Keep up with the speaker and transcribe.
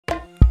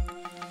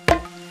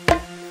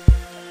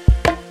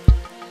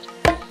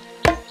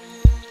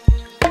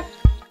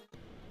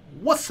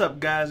What's up,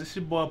 guys? It's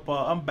your boy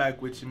Paul. I'm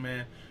back with you,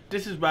 man.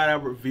 This is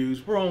Rideout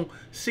Reviews. We're on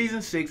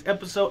Season 6,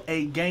 Episode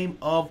 8, Game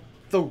of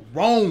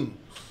Thrones.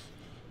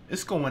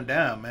 It's going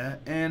down, man.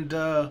 And,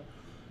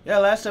 yeah,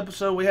 last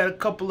episode we had a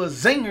couple of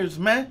zingers,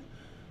 man.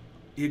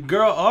 Your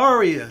girl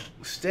Arya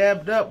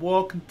stabbed up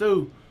walking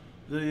through.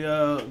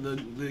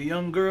 The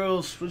young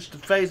girl switched the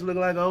face, looked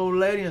like an old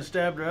lady, and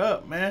stabbed her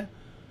up, man.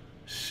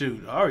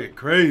 Shoot, Arya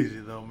crazy,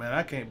 though, man.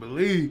 I can't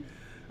believe.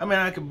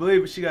 I can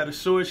believe it. She got a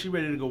sword. She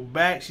ready to go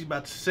back. She's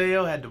about to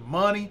sail. Had the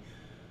money.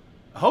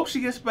 I hope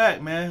she gets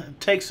back, man. And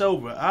takes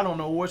over. I don't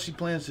know what she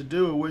plans to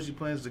do or where she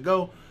plans to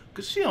go.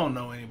 Because she don't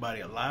know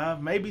anybody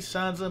alive. Maybe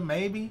Sansa.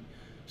 Maybe.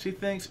 She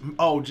thinks.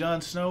 Oh,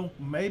 Jon Snow.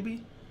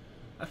 Maybe.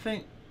 I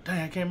think.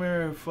 Dang, I can't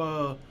remember if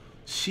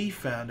she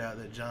found out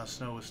that Jon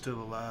Snow was still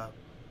alive.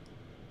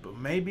 But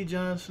maybe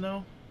Jon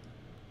Snow.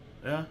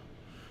 Yeah.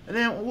 And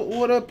then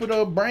what up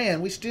with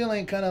Bran? We still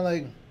ain't kind of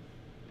like.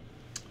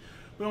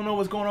 We don't know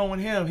what's going on with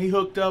him. He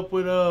hooked up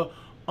with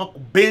Uncle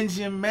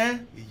Benjamin,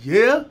 man.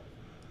 Yeah.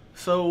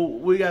 So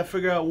we got to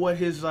figure out what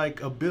his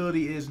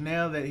ability is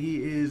now that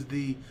he is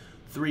the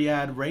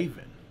three-eyed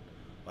raven.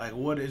 Like,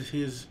 what is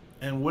his,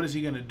 and what is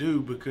he gonna do?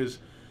 Because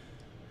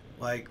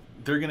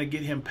they're gonna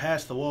get him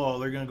past the wall.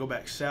 They're gonna go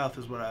back south,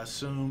 is what I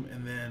assume,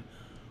 and then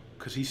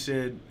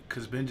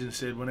because Benjamin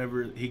said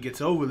whenever he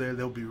gets over there,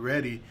 they'll be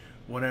ready.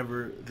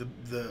 Whenever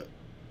the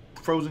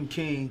Frozen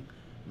King,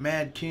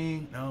 Mad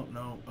King,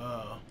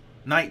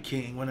 Night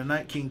King, when the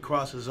Night King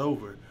crosses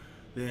over,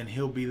 then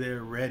he'll be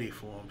there ready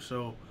for him.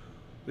 So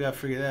we gotta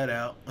figure that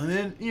out. And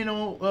then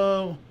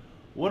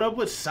what up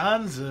with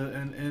Sansa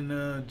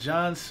and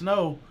Jon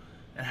Snow,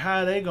 and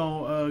how they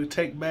gonna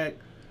take back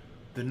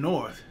the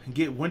North and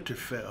get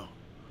Winterfell?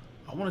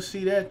 I want to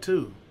see that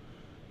too,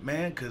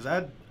 man, cause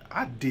I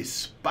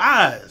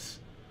despise.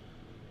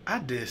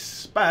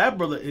 That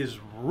brother is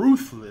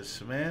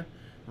ruthless, man.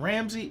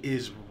 Ramsay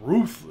is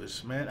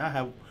ruthless, man.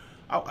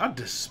 I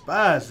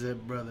despise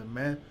that brother,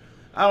 man.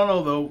 I don't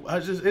know though.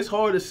 It's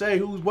hard to say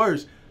who's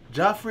worse,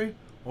 Joffrey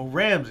or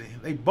Ramsay.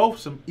 They both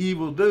some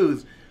evil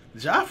dudes.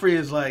 Joffrey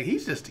is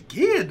he's just a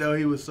kid though.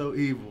 He was so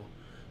evil,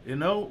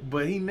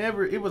 But he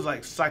never. It was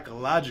like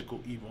psychological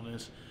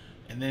evilness,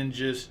 and then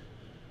just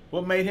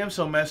what made him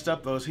so messed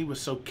up though is he was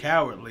so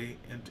cowardly.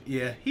 And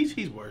yeah,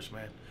 he's worse,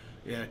 man.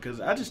 Yeah,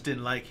 because I just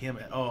didn't like him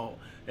at all.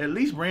 At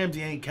least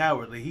Ramsay ain't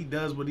cowardly. He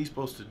does what he's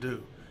supposed to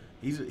do.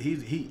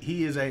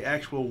 He is a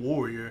actual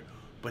warrior,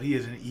 but he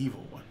is an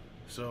evil one.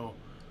 So,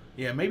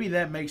 yeah, maybe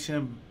that makes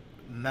him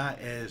not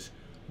as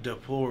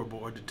deplorable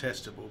or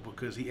detestable,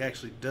 because he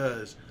actually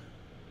does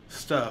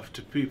stuff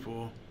to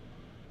people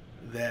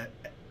that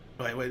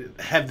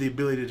have the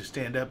ability to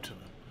stand up to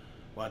him,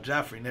 while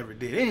Joffrey never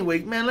did. Anyway,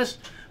 man,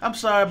 I'm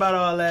sorry about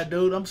all that,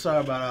 dude. I'm sorry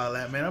about all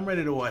that, man. I'm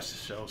ready to watch the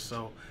show.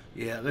 So,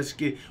 yeah, let's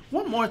get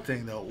one more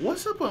thing though.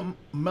 What's up with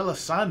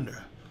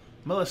Melisandre?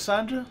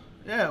 Melisandre?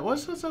 Yeah,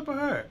 what's up with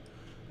her?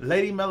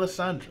 Lady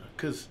Melisandre,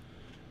 because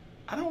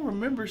I don't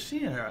remember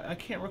seeing her. I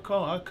can't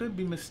recall. I could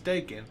be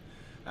mistaken.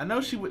 I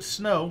know she with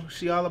Snow.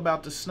 She all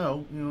about the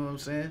snow. You know what I'm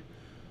saying?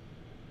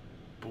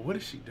 But what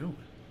is she doing?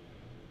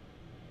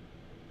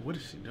 What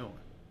is she doing?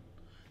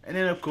 And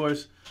then, of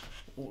course,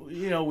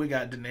 we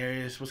got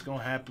Daenerys. What's going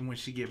to happen when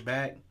she get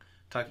back?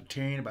 Talk to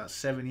Tyrion about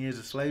 7 years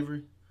of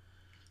slavery.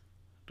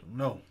 Don't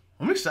know.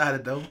 I'm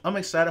excited, though. I'm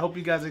excited. Hope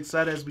you guys are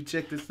excited as we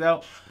check this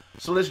out.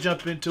 So let's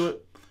jump into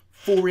it.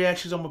 Full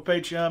reactions on my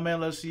Patreon,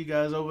 man. Let's see you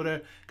guys over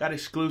there. Got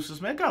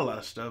exclusives, man. Got a lot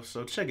of stuff,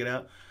 so check it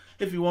out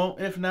if you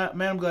want. If not,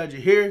 man, I'm glad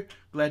you're here.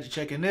 Glad you're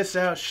checking this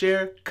out.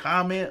 Share,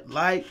 comment,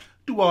 like,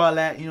 do all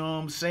that, you know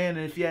what I'm saying?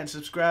 And if you hadn't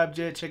subscribed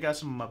yet, check out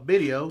some of my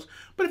videos.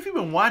 But if you've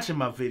been watching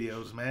my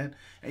videos, man,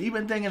 and you've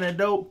been thinking they're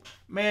dope,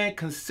 man,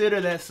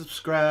 consider that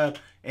subscribe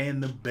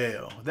and the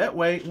bell. That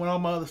way, when all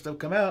my other stuff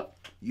come out,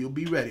 you'll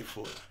be ready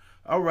for it.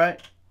 All right,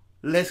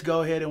 let's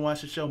go ahead and watch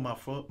the show, my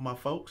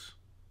folks.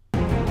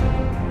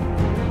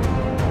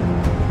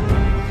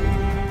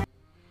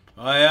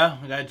 Oh yeah,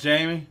 I got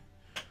Jamie,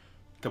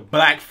 the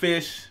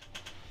blackfish,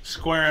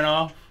 squaring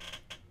off.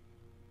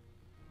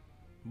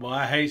 Boy,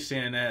 I hate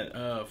seeing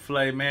that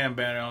Flay Man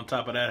banner on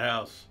top of that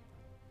house.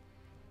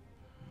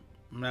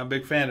 I'm not a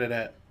big fan of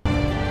that.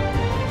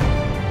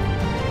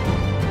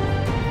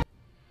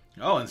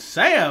 Oh, and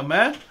Sam,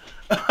 man.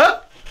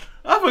 I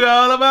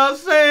forgot all about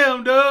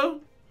Sam,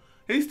 dude.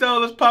 He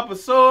stole his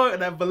papa's sword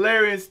and that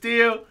Valyrian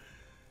steel.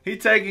 He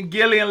taking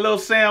Gilly and Lil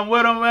Sam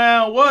with him,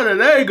 man. What are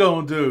they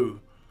gonna do?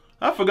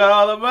 I forgot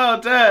all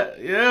about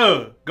that.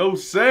 Yeah, go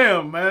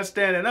Sam, man,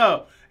 standing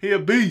up. He a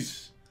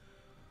beast.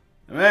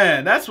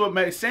 Man, that's what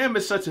makes Sam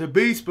is such a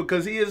beast,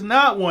 because he is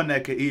not one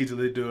that could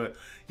easily do it.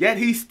 Yet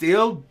he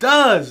still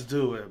does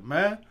do it,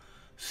 man.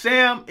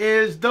 Sam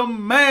is the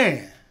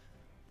man.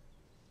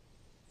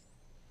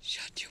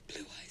 Shut your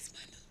blue eyes,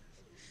 my love.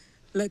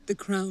 Let the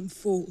crown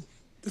fall.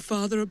 The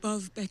Father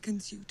above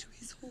beckons you to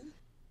his hall.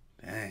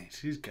 Dang,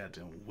 she's got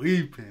them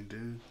weeping,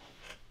 dude.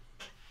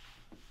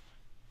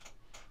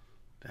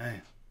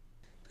 Damn.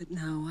 But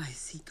now I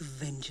seek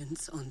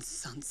vengeance on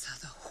Sansa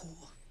the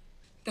whore.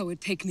 Though it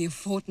take me a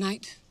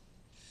fortnight,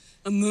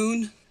 a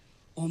moon,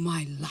 or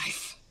my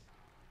life.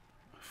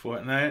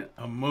 Fortnite,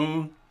 a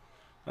moon.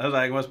 That's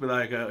like, must be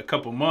like a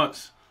couple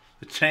months.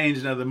 The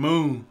changing of the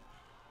moon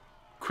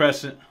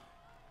crescent.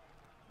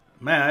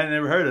 Man, I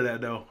never heard of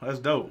that though. That's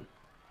dope.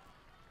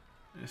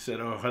 It said,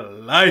 oh, her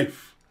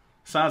life.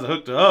 Sansa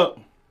hooked her up.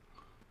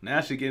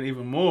 Now she getting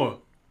even more.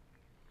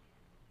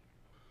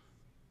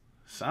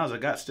 Sansa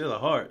got still a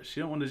heart. She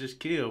don't want to just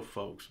kill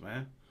folks,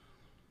 man.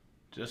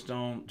 Just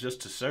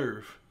to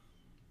serve.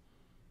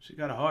 She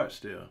got a heart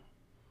still.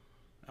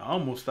 I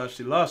almost thought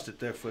she lost it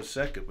there for a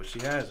second, but she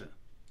hasn't.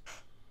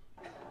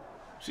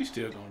 She's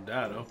still gonna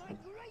die though.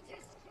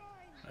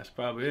 That's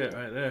probably it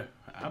right there.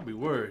 I'll be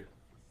worried.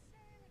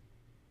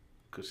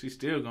 Cause she's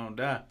still gonna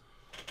die.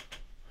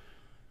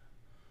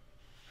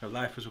 Her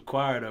life is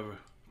required of her.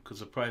 Cause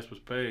the price was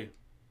paid.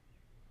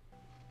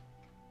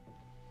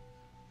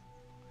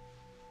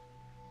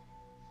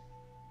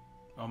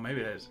 Oh,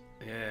 maybe that's,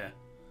 yeah.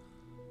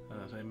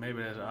 I was saying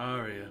maybe that's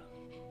Arya.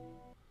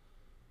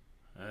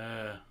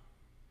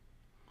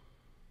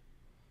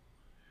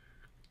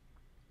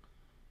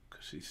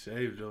 Cause she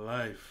saved her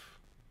life.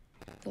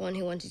 The one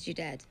who wanted you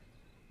dead.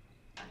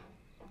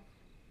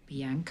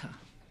 Bianca.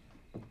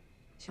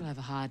 She'll have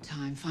a hard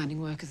time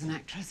finding work as an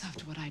actress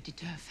after what I did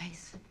to her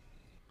face.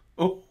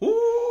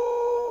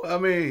 Oh, I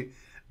mean,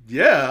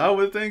 yeah, I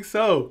would think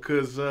so.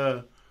 Cause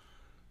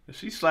if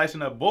she's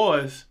slicing up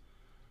boys,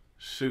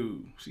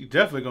 shoot, she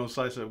definitely gonna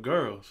slice up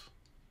girls.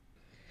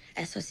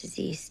 Essos is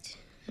east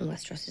and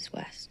Westeros is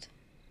west.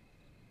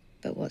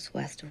 But what's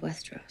west of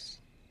Westeros?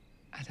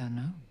 I don't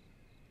know.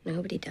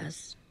 Nobody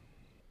does.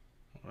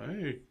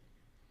 Hey.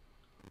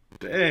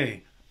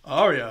 Dang.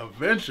 Arya,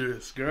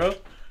 adventurous, girl.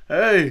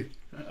 Hey,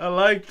 I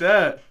like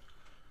that.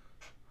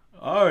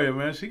 Arya,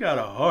 man, she got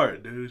a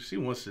heart, dude. She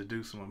wants to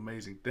do some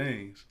amazing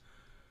things.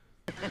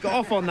 Got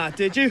off on that,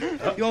 did you?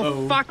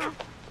 You're fuck.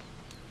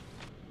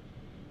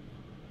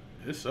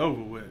 It's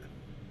over with.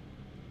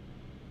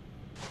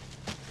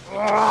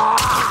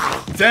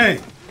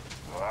 Dang.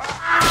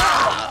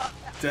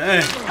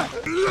 Dang.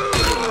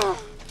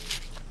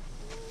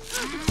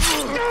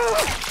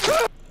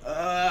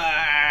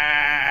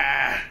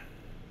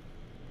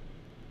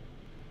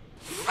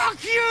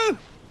 Fuck you!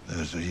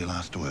 Those are your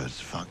last words.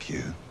 Fuck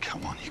you.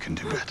 Come on, you can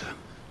do better.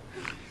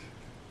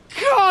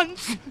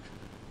 Cunt!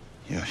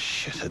 You're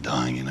shit at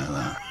dying, you know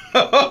that.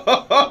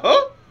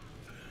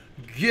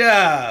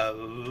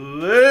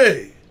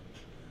 Golly.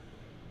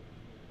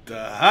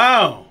 The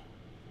Hound.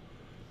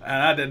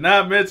 And I did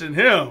not mention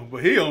him,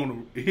 but he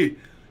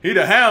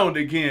the Hound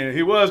again.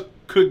 He was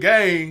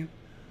Clegane.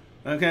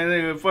 I can't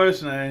think of his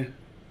first name.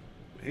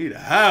 He the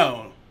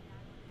Hound.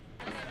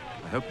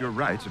 I hope you're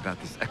right about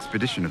this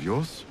expedition of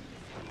yours.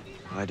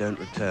 I don't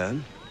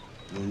return.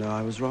 You'll know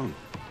I was wrong.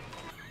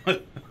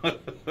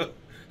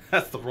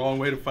 That's the wrong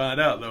way to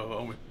find out, though,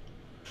 homie.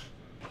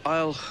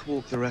 I'll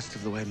walk the rest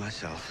of the way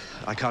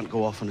myself. I can't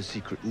go off on a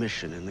secret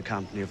mission in the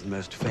company of the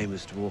most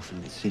famous dwarf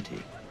in the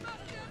city.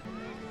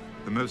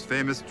 The most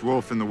famous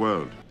dwarf in the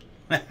world.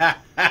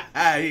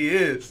 He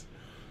is.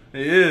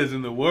 He is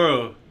in the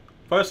world.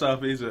 First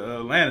off, he's a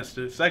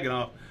Lannister. Second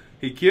off,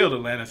 he killed a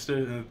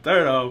Lannister. And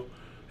third off,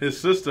 his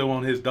sister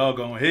on his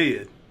doggone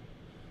head.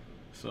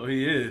 So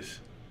he is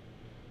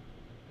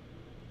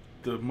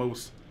the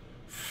most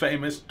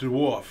famous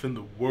dwarf in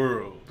the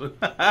world.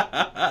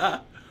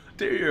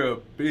 Tyrion a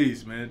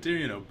beast, man.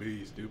 Tyrion a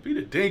beast, dude.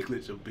 Peter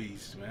Dinklage a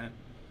beast, man.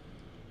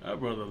 Our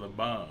brother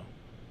LeBon.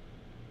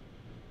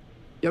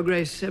 Your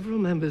Grace, several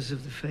members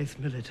of the Faith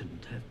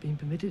Militant have been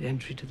permitted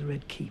entry to the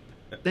Red Keep.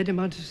 They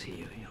demand to see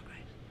you, Your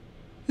Grace.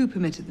 Who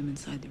permitted them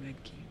inside the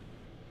Red Keep?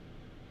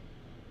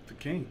 The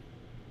king.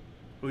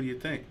 Who do you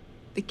think?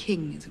 The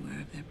king is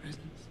aware of their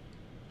presence.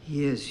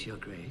 He is, Your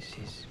Grace.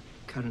 He's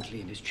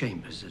currently in his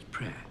chambers at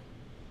prayer.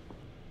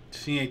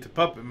 She ain't the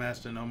puppet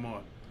master no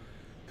more.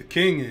 The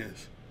king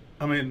is.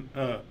 I mean,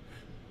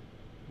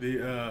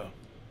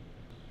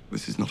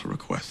 This is not a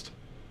request.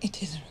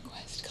 It is a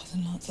request,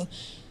 Cousin Lancel.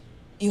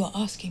 You are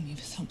asking me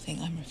for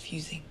something I'm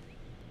refusing.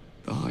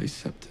 The High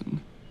Septon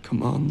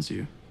commands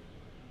you.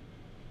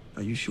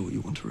 Are you sure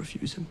you want to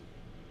refuse him?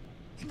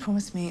 He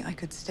promised me I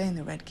could stay in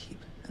the Red Keep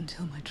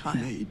until my trial.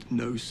 He made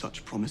no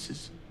such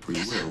promises. Free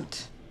will.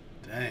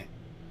 Dang.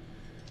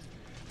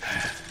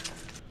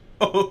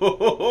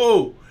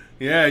 Oh,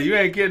 yeah, you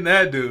ain't getting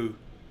that, dude.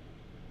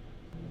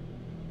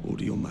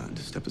 Order your man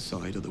to step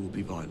aside or there will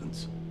be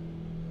violence.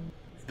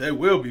 There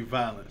will be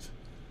violence.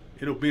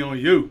 It'll be on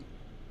you.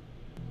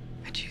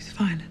 I choose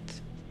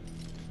violence.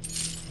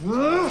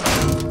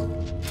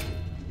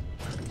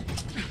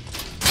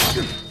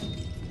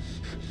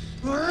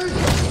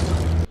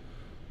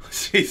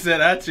 She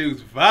said, I choose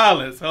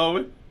violence,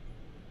 homie.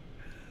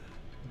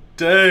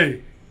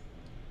 Dang.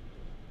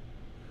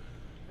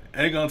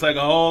 Ain't gonna take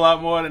a whole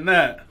lot more than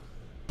that.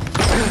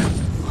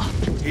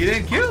 He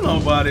didn't kill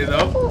nobody,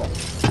 though.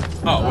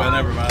 Oh, well,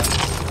 never mind.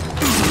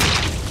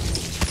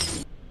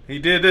 He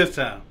did this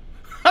time.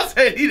 I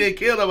said he didn't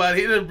kill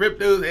nobody. He just ripped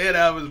dude's head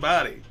out of his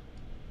body.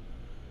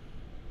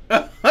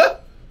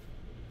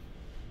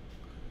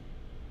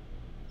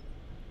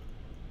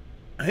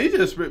 He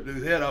just ripped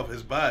his head off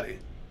his body.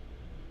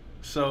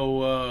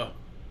 So,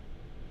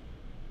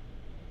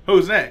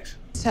 who's next?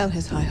 Tell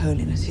His High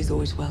Holiness he's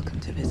always welcome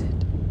to visit.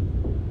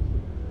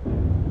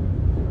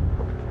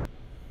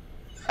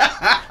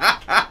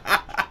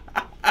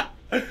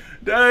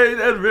 They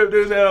just ripped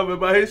his head off his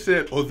body. He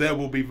said, "Oh, that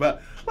will be fine."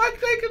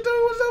 Like they could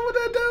do what's up with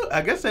that dude?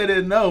 I guess they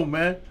didn't know,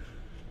 man.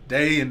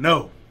 They didn't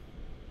know.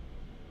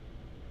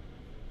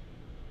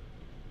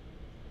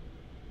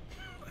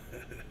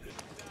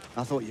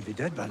 I thought you'd be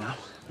dead by now.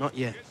 Not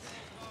yet.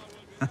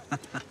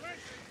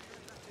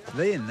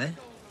 They in there?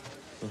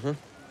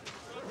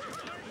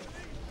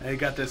 He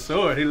got that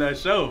sword. He let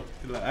show.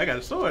 He's like, I got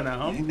a sword now,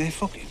 homie. Ain't they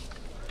fucking?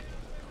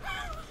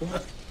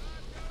 What?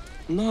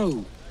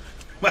 No.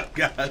 My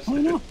gosh.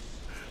 Why not?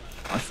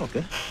 I'd fuck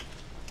her.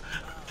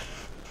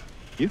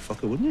 You'd fuck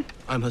her, wouldn't you?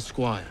 I'm her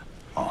squire.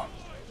 Oh.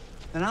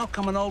 Then how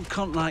come an old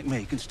cunt like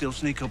me can still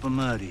sneak up and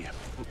murder you?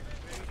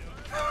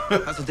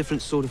 That's a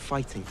different sort of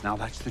fighting. Now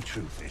that's the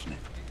truth, isn't it?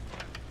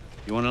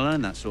 You want to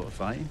learn that sort of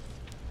fighting?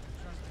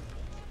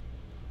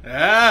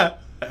 Ah,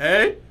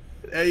 hey,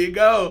 there you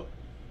go.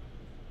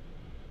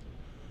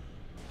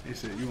 He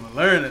said, you want to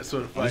learn that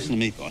sort of fight. Listen to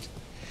me, God.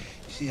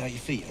 You see how your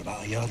feet are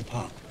about a yard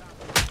apart?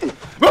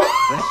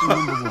 Lesson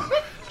number one.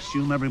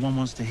 Assume everyone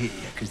wants to hit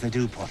you, because they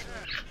do, pot.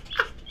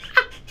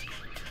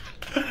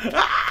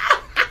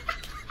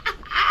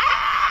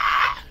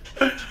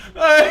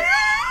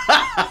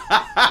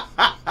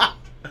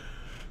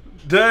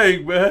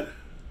 Dang, man.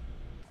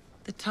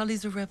 The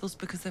Tullys are rebels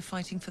because they're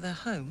fighting for their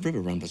home.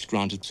 Riverrun was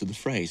granted to the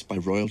Freys by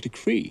royal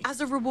decree. As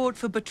a reward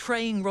for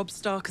betraying Robb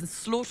Stark and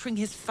slaughtering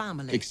his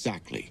family.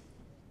 Exactly.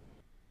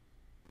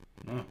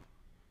 Oh.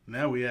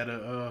 Now we had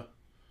a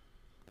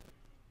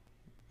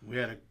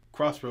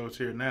crossroads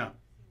here now.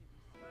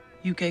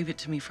 You gave it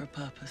to me for a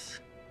purpose.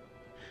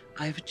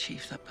 I have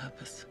achieved that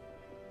purpose.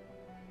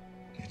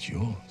 It's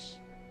yours.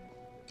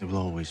 It will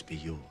always be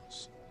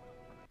yours.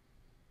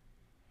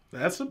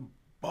 That's a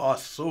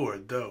boss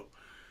sword, though.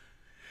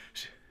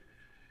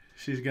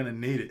 She's gonna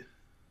need it.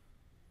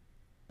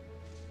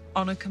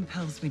 Honor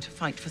compels me to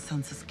fight for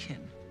Sansa's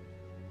kin.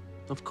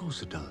 Of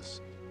course it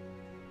does.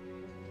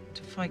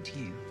 To fight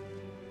you.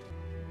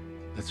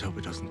 Let's hope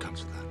it doesn't come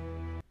to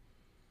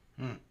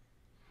that.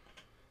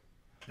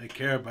 They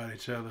care about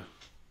each other.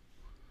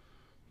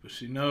 But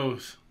she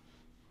knows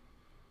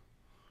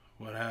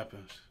what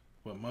happens,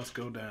 what must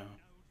go down.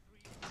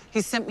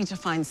 He sent me to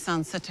find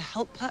Sansa to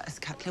help her as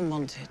Catelyn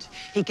wanted.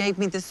 He gave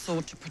me this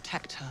sword to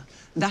protect her.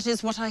 That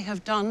is what I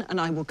have done,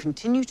 and I will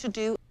continue to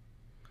do.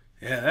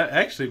 Yeah, that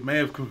actually may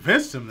have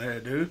convinced him there,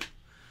 dude.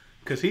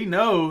 Because he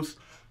knows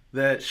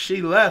that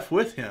she left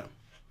with him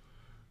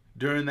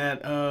during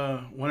that,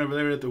 whenever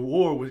they were at the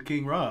war with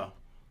King Robb.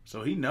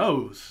 So he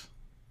knows.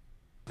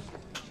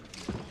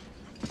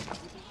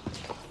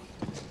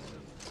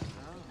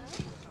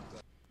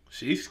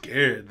 She's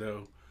scared,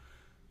 though.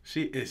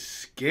 She is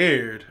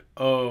scared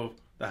of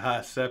the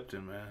High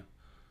Septon, man.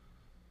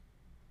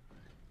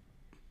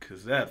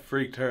 Because that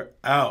freaked her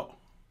out.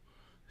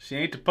 She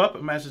ain't the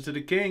puppet master to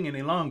the king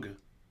any longer.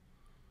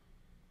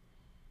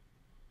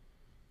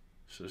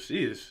 So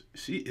she is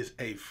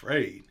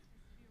afraid.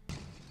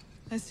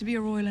 There's to be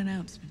a royal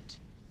announcement.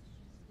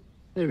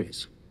 There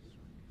is.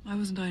 Why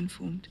wasn't I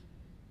informed?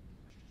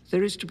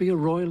 There is to be a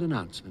royal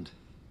announcement.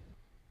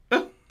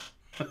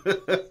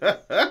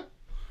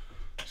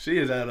 She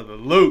is out of the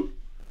loop.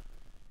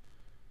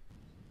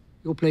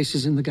 Your place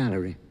is in the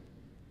gallery,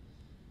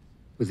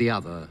 with the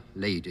other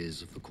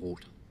ladies of the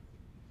court.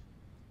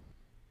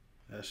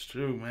 That's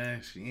true,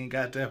 man. She ain't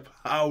got that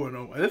power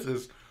no more. This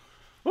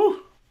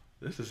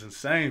is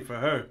insane for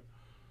her.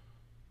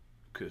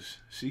 Because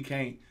she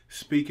can't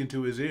speak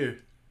into his ear.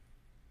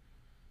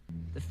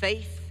 The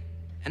faith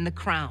and the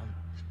crown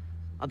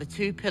are the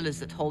two pillars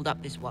that hold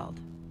up this world.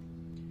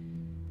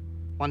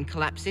 One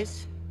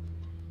collapses,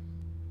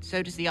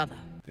 so does the other.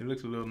 He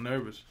looks a little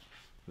nervous.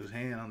 His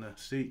hand on the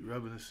seat,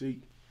 rubbing the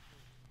seat.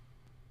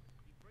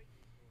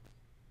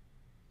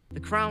 The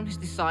crown has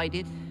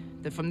decided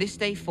that from this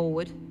day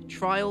forward,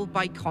 trial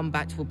by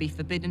combat will be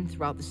forbidden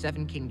throughout the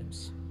Seven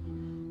Kingdoms.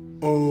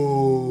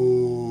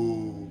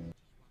 Oh,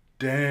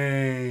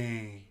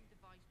 dang.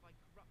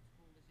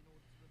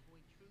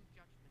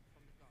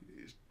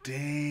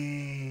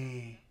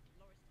 Dang.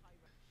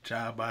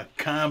 Trial by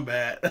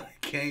combat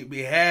can't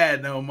be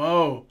had no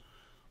more.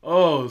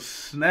 Oh,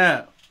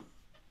 snap.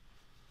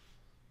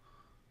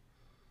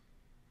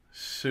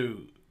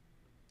 Shoot.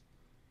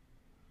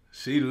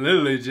 She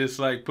literally just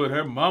like put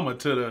her mama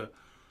to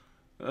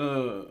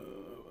the,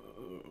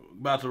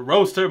 about to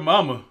roast her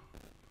mama.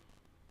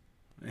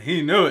 And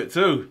he knew it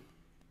too.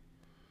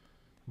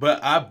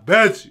 But I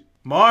bet you,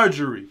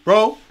 Marjorie,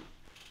 bro.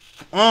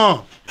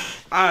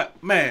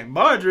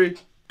 Marjorie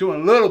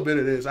doing a little bit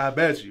of this, I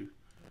bet you.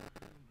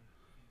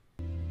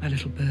 My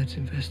little bird's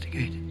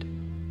investigated.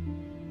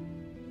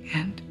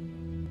 And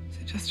is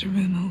it just a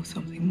rumor or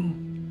something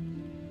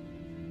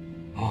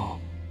more? Oh.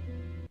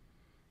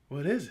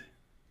 What is it?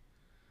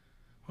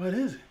 What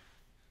is it?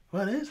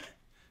 What is it?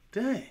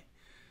 Dang.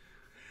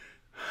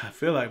 I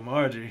feel like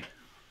Marjorie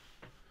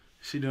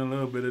She doing a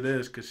little bit of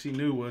this because she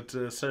knew what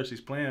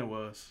Cersei's plan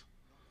was.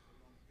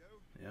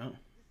 Yeah.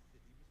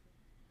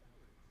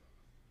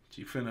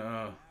 She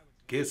finna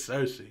get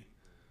Cersei.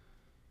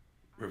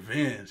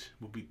 Revenge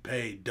will be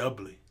paid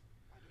doubly.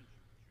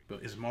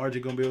 But is Margie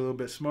gonna be a little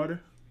bit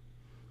smarter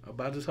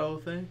about this whole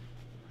thing?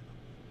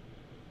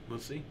 We'll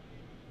see.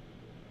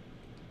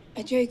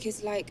 A joke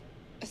is like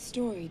a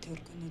story,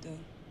 Torkonodo.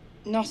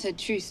 Not a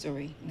true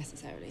story,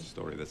 necessarily. A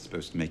story that's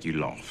supposed to make you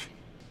laugh.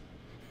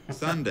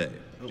 Sunday,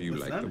 do you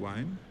like the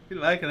wine? You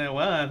liking that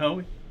wine,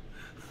 homie?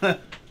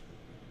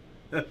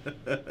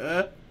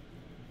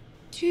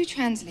 Two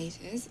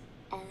translators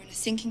are on a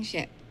sinking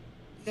ship.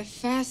 The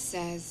first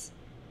says,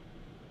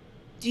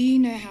 "Do you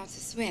know how to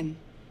swim?"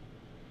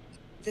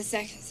 The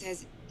second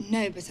says,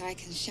 "No, but I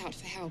can shout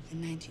for help in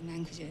 19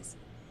 languages."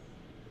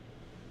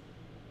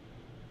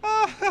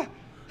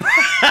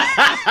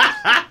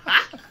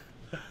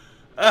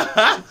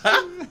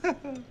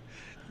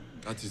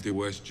 That is the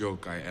worst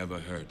joke I ever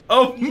heard.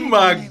 Oh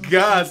my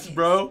gosh,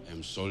 bro.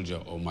 I'm soldier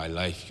all my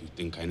life. You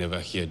think I never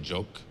hear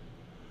joke?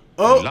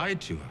 Oh. You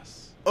lied to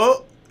us.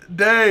 Oh,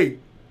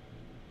 dang.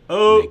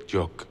 Oh. Make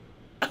joke.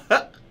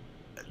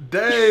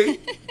 Dang.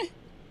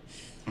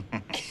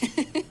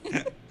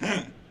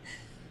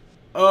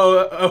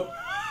 Oh.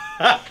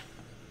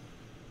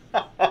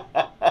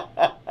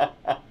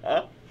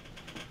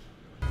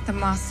 The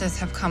masters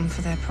have come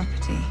for their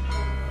property.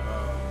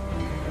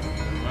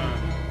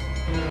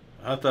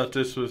 I thought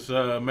this was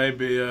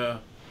maybe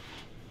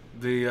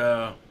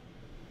the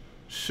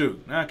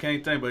shoot. Now I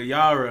can't think, but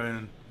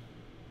Yara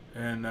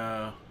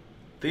and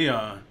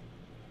Theon,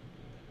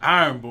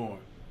 Ironborn.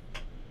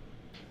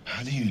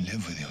 How do you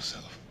live with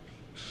yourself?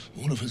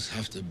 All of us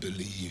have to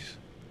believe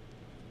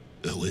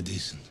that we're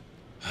decent.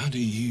 How do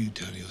you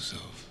tell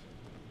yourself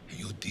that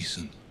you're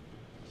decent?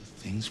 The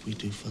things we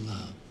do for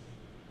love.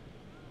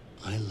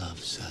 I love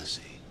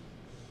Cersei.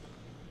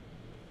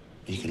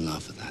 You can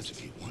laugh at that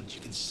if you want.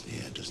 You can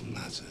sneer, it doesn't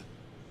matter.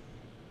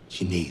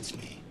 She needs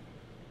me.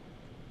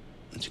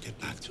 And to get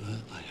back to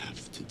her, I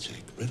have to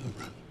take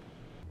Riverrun.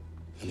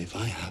 And if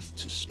I have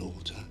to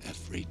slaughter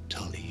every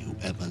Tully who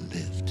ever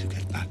lived to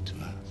get back to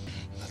her,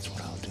 that's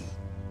what I'll do.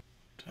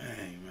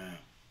 Dang, man.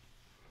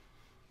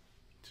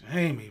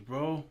 Jamie,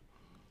 bro.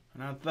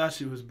 And I thought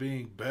she was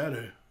being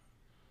better.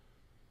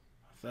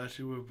 I thought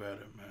she was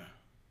better, man.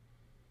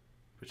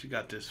 But you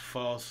got this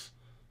false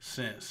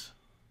sense.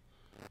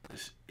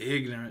 This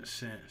ignorant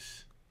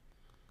sense.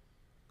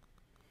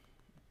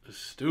 The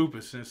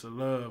stupid sense of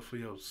love for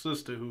your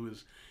sister who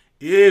is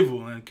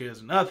evil and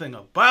cares nothing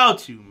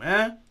about you,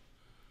 man.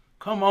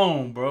 Come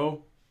on,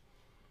 bro.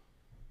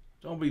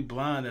 Don't be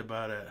blinded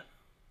by that.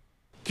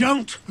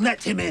 Don't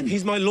let him in.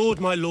 He's my lord,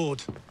 my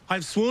lord.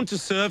 I've sworn to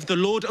serve the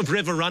Lord of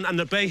Riverrun and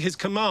obey his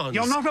commands.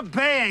 You're not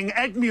obeying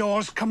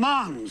Edmure's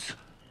commands.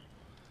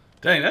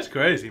 Dang, that's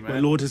crazy, man. My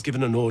lord has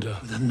given an order.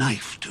 With a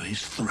knife to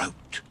his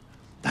throat.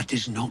 That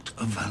is not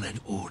a valid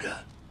order.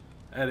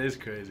 That is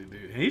crazy,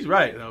 dude. He's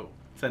right, though.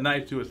 It's a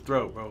knife to his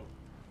throat, bro.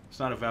 It's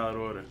not a valid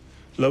order.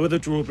 Lower the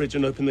drawbridge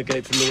and open the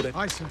gate for Lord.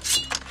 Aye, sir.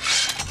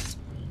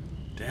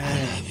 Damn.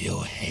 I'll have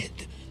your head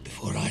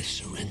before I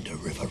surrender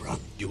Riverrun.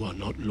 You are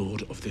not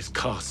lord of this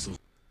castle.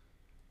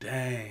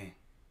 Dang.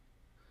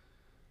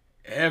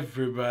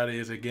 Everybody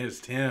is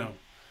against him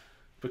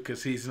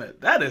because he's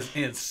not. That is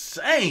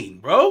insane,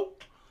 bro.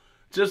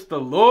 Just the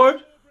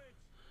Lord.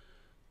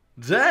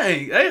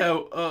 Dang. They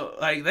have,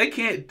 like, they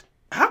can't.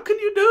 How can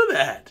you do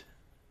that?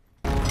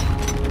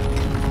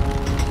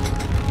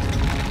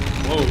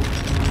 Whoa.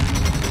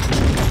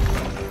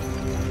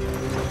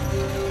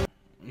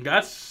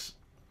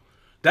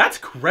 That's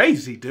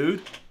crazy,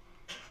 dude.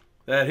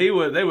 That they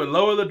would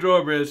lower the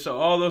drawbridge so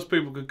all those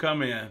people could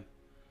come in.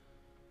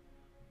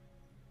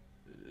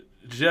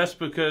 Just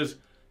because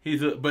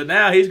but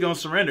now he's gonna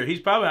surrender. He's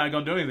probably not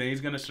gonna do anything.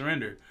 He's gonna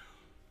surrender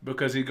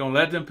because he's gonna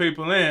let them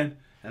people in,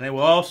 and they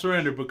will all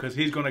surrender because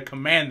he's gonna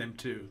command them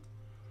to.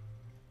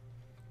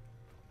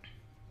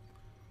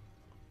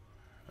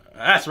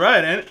 That's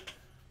right, ain't it?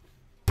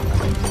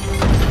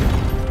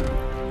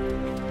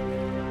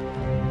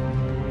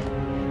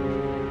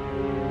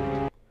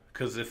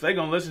 Because if they're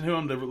gonna listen to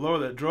him to lower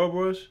that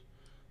drawbridge,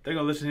 they're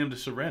gonna listen to him to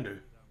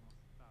surrender.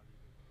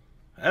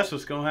 That's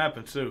what's gonna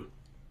happen too.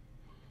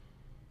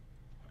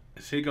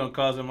 Is he gonna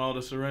cause them all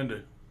to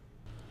surrender?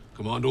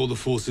 Command all the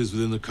forces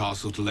within the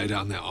castle to lay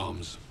down their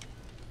arms.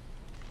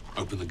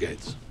 Open the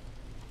gates.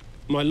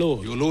 My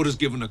lord. Your lord has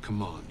given a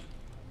command.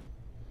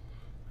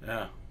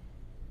 Yeah.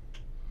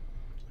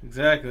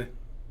 Exactly.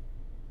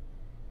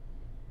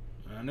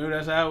 I knew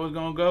that's how it was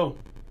gonna go.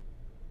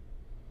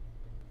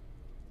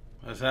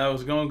 That's how it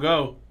was gonna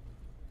go.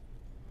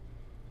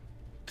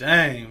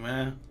 Dang,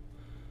 man.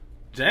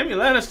 Jaime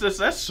Lannister,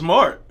 that's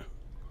smart.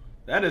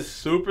 That is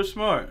super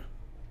smart.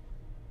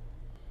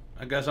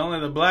 I guess only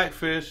the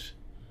Blackfish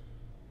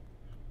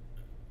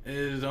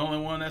is the only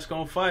one that's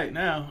gonna fight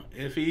now,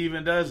 if he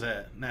even does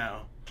that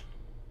now.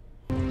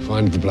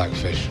 Find the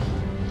Blackfish.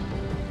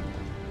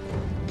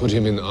 Put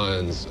him in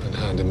irons and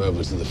hand him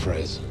over to the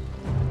Freys.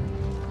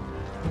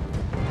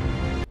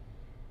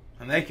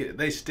 And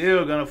they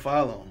still gonna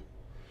follow him.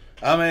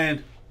 I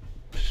mean,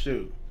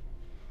 shoot.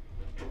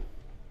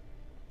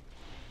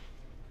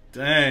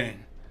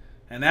 Dang.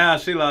 And now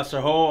she lost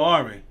her whole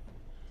army.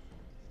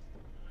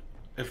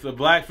 If the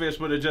Blackfish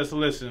would have just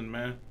listened,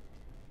 man.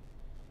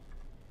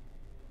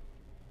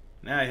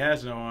 Now he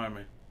has no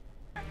army.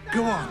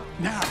 Go on,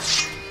 now.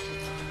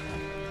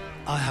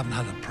 I haven't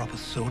had a proper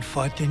sword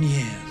fight in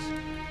years.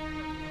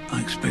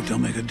 I expect I'll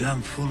make a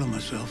damn fool of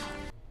myself.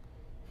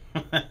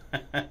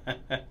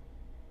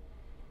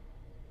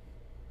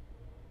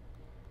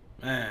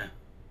 Man.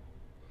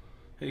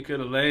 He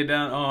could have laid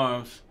down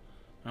arms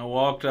and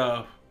walked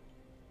off.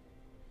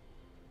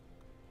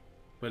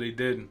 But he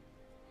didn't.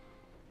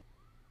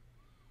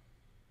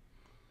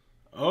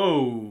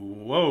 Oh,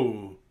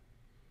 whoa.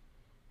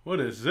 What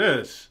is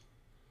this?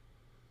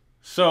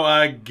 So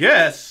I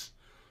guess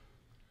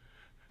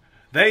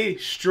they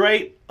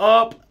straight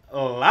up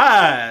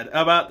lied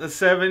about the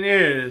 7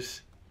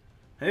 years.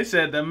 They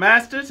said the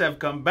masters have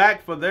come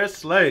back for their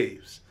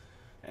slaves.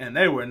 And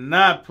they were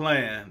not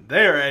playing.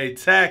 They are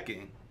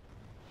attacking.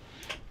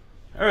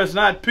 There is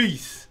not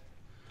peace.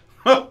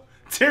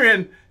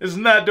 Tyrion is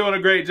not doing a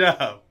great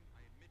job.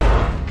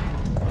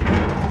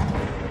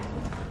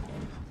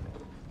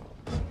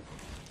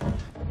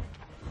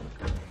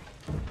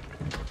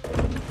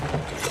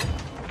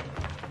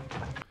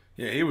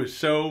 Yeah, he was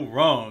so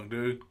wrong,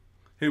 dude.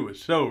 He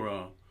was so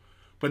wrong.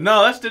 But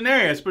no, that's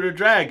Daenerys with her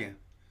dragon.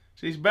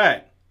 She's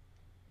back.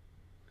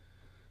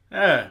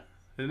 Yeah,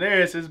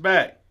 Daenerys is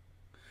back.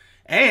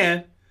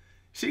 And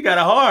she got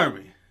an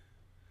army.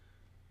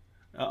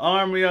 An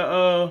army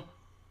of,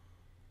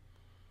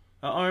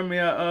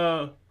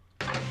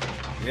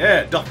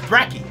 yeah,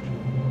 Dothraki.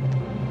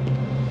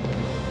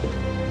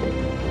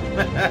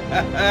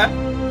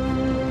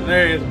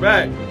 Daenerys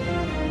back.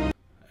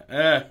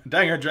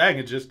 Dang, her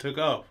dragon just took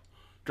off.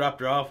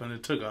 Dropped her off and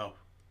it took off.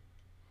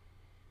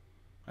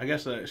 I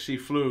guess she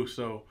flew,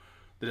 so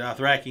the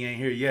Dothraki ain't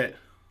here yet.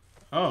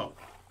 Oh.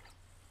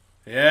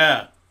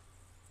 Yeah.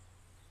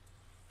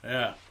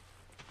 Yeah.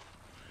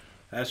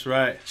 That's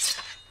right.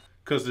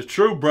 Because the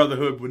true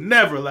Brotherhood would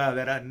never allow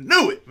that. I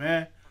knew it,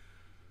 man.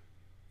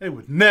 They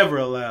would never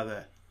allow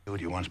that.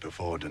 Killed you once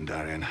before,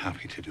 Dundarian.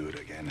 Happy to do it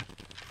again.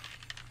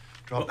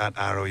 Drop that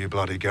arrow, you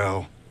bloody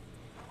girl.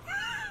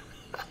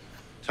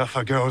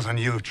 Tougher girls than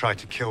you have tried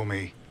to kill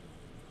me.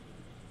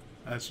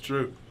 That's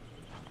true.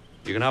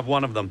 You can have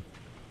one of them.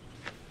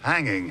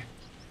 Hanging.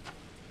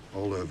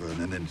 All over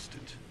in an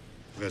instant.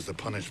 Where's the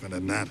punishment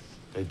in that?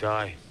 They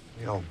die.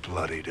 They all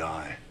bloody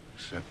die.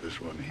 Except this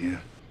one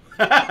here.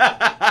 There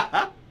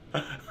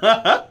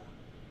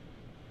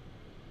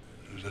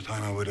was a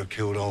time I would have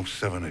killed all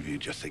 7 of you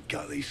just to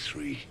gut these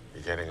 3.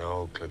 You're getting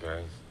old,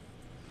 Clegane.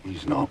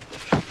 He's not.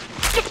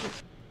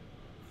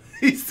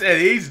 He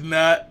said he's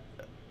not.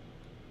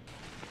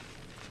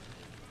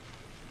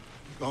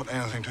 Got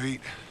anything to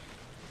eat?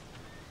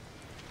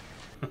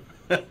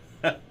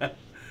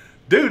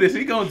 Dude, is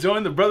he gonna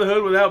join the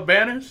Brotherhood without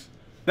banners?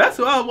 That's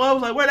why I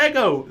was like, where'd they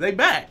go? They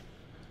back.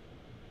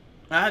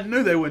 I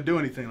knew they wouldn't do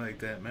anything like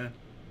that, man.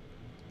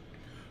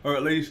 Or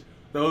at least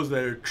those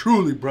that are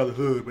truly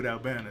Brotherhood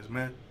without banners,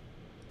 man.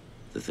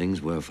 The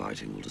things we're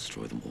fighting will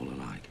destroy them all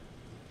alike.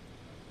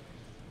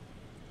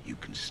 You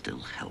can still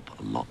help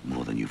a lot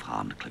more than you've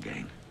harmed,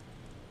 Clegane.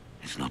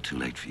 It's not too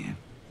late for you.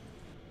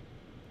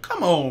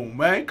 Come on,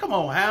 man. Come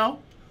on, Hal.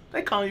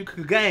 They call you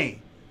Clegane.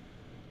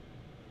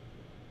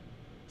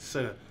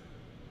 So,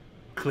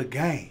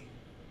 Clegane.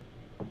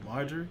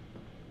 Marjorie?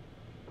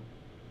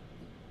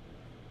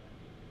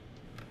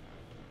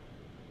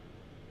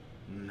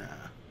 Nah.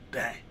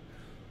 Dang.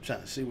 I'm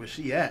trying to see where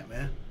she at,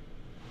 man.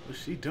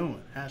 What's she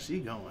doing? How's she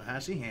going?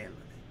 How's she handling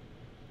it?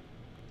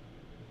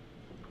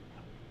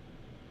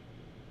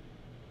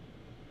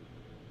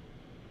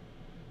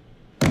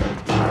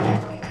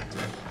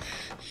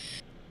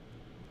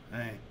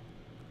 Dang.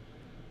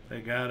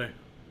 They got her.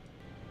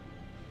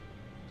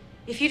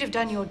 If you'd have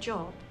done your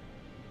job,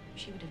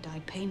 she would have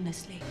died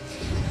painlessly.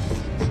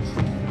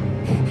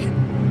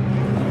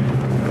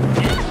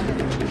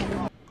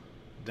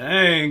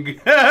 Dang.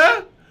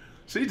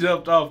 She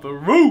jumped off the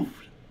roof.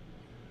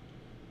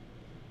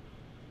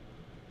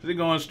 She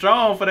going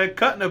strong for that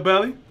cut in her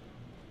belly.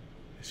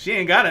 She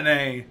ain't got a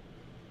name.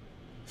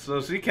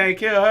 So she can't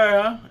kill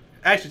her, huh?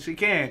 Actually, she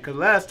can, because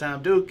last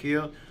time dude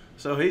killed.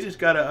 So he just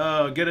got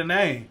to get a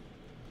name.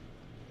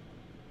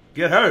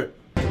 Get her.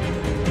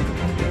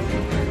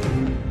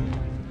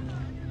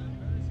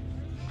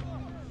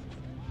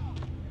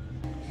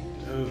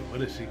 Dude,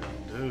 what is she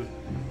going to do?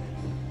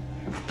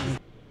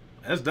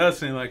 This does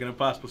seem like an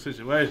impossible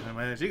situation,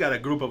 man. She got a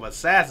group of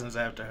assassins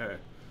after her.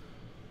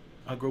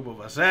 A group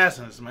of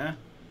assassins, man.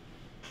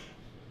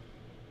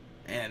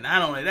 And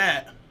not only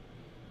that,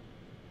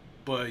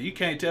 but you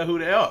can't tell who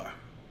they are.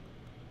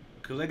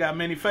 Because they got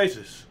many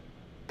faces.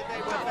 Well,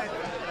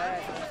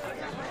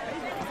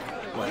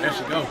 there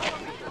she goes.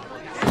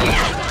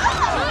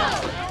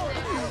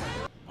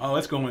 Oh,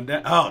 it's going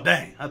down. Oh,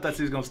 dang. I thought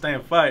she was going to stay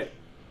and fight.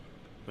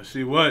 But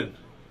she wasn't.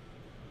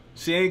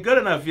 She ain't good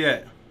enough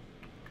yet.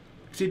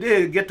 She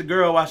did get the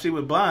girl while she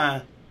was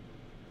blind,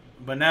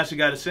 but now she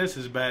got her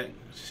senses back.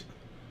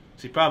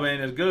 She probably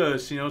ain't as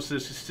good, you know, so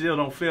she still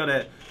don't feel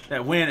that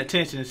wind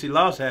attention, and she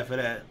lost half of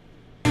that.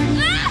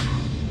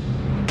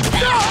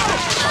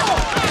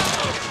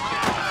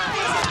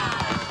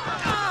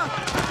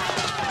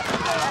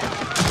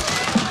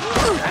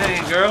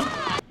 Dang, girl.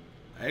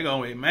 They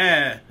gonna be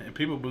mad, and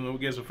people gonna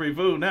get some free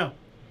food now.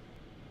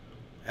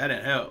 That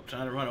didn't help.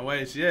 Trying to run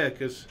away, so yeah,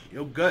 because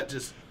your gut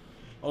just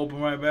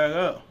opened right back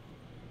up.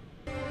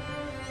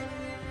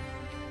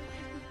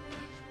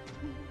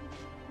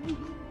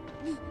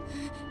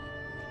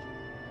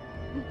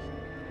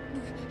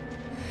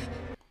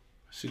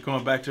 She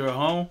going back to her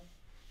home,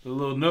 the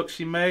little nook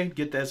she made,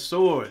 get that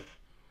sword,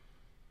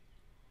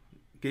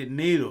 get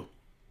Needle.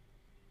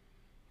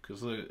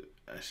 Because look,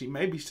 she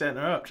may be setting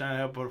her up, trying to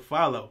help her to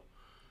follow.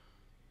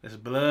 There's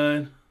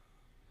blood.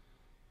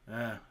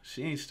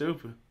 She ain't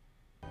stupid.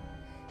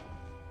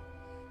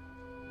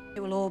 It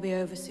will all be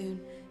over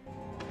soon.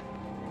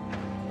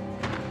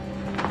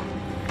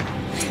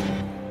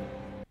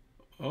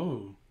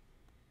 Oh.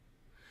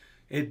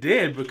 It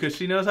did, because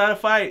she knows how to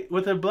fight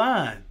with her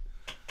blind.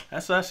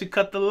 That's why she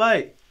cut the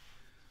light.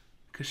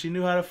 Because she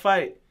knew how to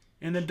fight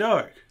in the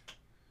dark.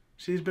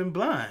 She's been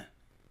blind.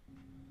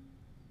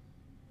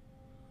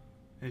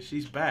 And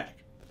she's back.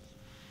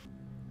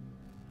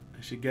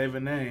 And she gave a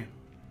name.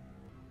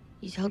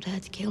 You told her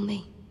to kill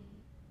me.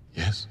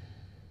 Yes.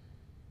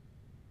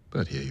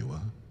 But here you are.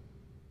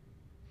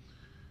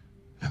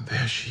 And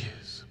there she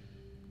is.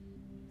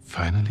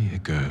 Finally, a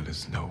girl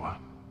is no one.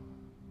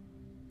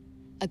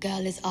 A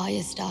girl is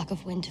Arya Stark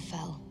of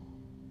Winterfell.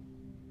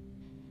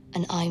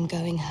 And I'm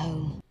going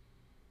home.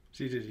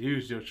 She just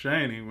used your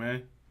training,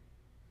 man.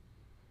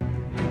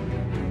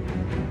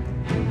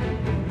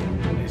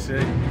 He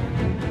said,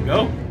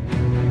 go.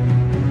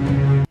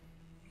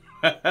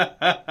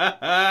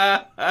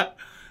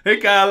 He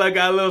kind of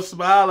got a little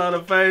smile on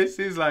her face.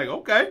 He's like,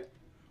 okay.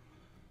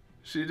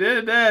 She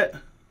did that.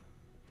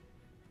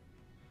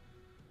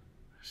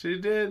 She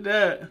did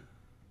that.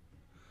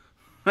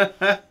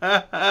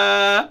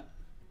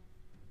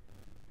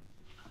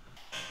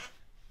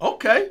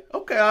 Okay,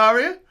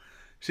 Arya.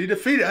 She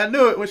defeated. I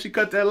knew it when she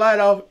cut that light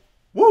off.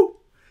 Woo!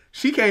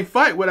 She can't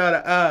fight without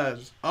her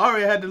eyes.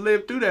 Arya had to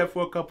live through that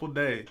for a couple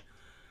days.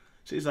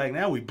 She's like,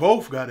 now we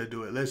both got to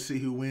do it. Let's see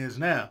who wins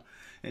now.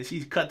 And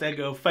she cut that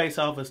girl's face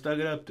off and stuck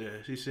it up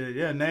there. She said,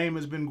 yeah, name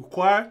has been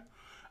required.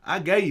 I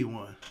gave you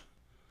one.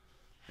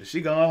 And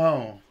she gone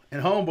home.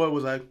 And homeboy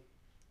was like,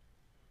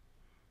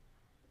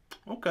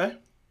 okay.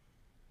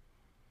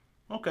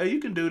 Okay, you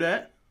can do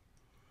that.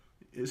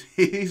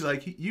 He's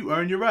like, you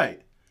earned your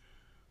right.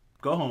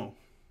 Go home.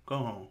 Go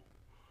home.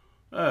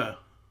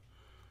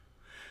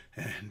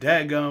 And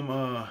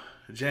dadgum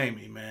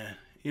Jamie, man.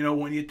 You know,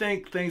 when you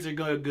think things are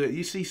going good,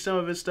 you see some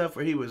of his stuff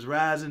where he was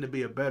rising to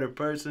be a better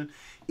person.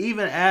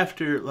 Even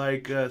after,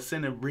 like,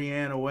 sending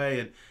Brienne away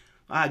and,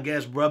 I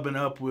guess, rubbing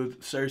up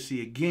with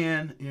Cersei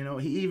again. You know,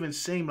 he even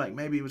seemed like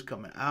maybe he was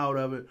coming out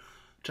of it,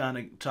 trying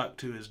to talk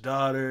to his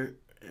daughter,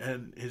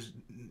 and his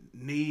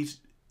knees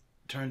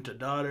turned to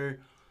daughter.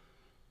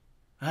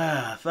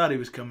 I thought he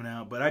was coming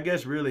out, but I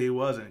guess really he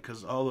wasn't,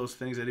 because all those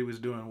things that he was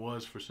doing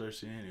was for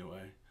Cersei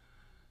anyway.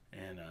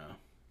 And,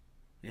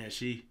 yeah,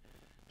 she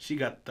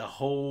got the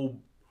whole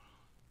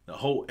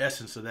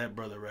essence of that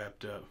brother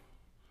wrapped up.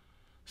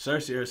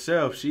 Cersei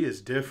herself, she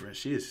is different.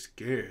 She is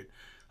scared.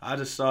 I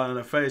just saw it in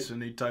her face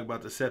when he talked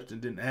about the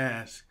Septon didn't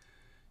ask.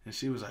 And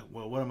she was like,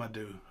 well, what am I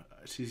do?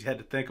 She had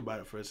to think about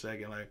it for a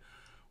second. Like,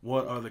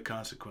 what are the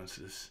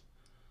consequences?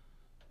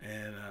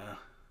 And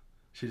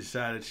she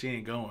decided she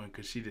ain't going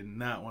because she did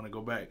not want to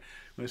go back.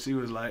 But she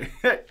was like,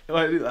 I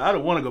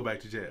don't want to go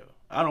back to jail.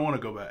 I don't want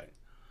to go back.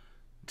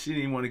 She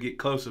didn't even want to get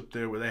close up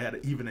there where they had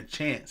even a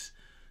chance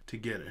to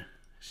get her.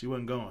 She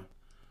wasn't going.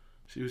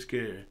 She was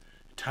scared.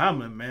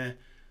 Tomlin, man,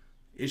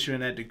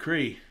 issuing that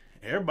decree.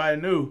 Everybody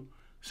knew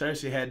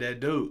Cersei had that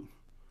dude.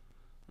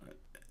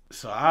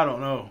 So I don't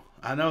know.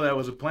 I know that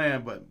was a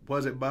plan, but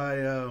was it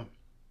by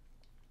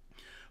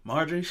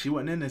Marjorie? She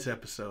wasn't in this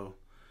episode.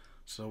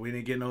 So we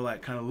didn't get no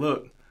like kind of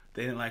look.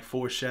 They didn't like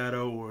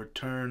foreshadow or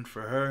turn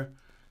for her.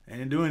 They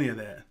didn't do any of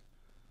that.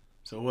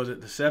 So was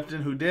it the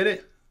Septon who did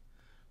it?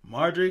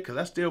 Marjorie? Because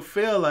I still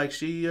feel like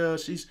she's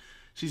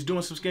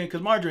doing some skin.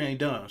 Because Marjorie ain't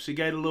dumb. She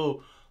gave a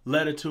little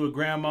letter to her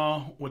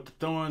grandma with the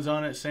thorns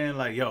on it saying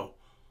like, yo,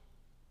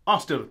 I'm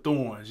still the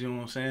thorns. You know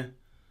what I'm saying?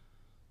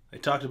 They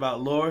talked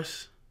about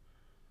Loras.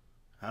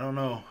 I don't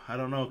know.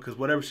 Because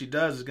whatever she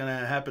does is going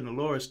to happen to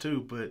Loras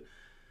too. But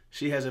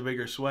she has a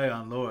bigger sway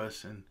on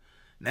Loras. And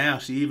now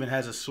she even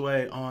has a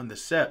sway on the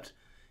Sept.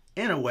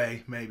 In a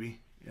way,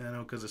 maybe. You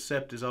know, because the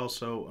Sept is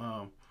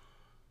also,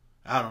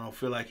 I don't know,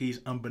 feel like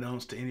he's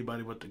unbeknownst to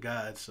anybody but the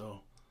gods.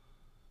 So,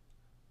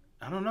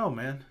 I don't know,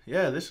 man.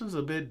 Yeah, this is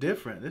a bit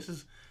different. This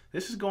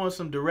is going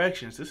some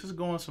directions. This is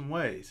going some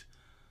ways.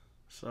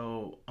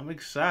 So, I'm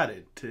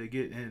excited to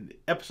get in.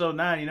 Episode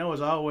 9, you know,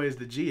 is always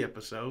the G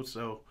episode.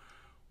 So,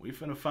 we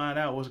finna find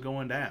out what's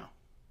going down.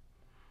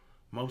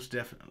 Most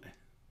definitely.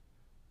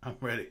 I'm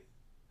ready.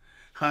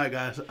 All right,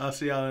 guys. I'll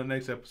see y'all in the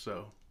next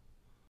episode.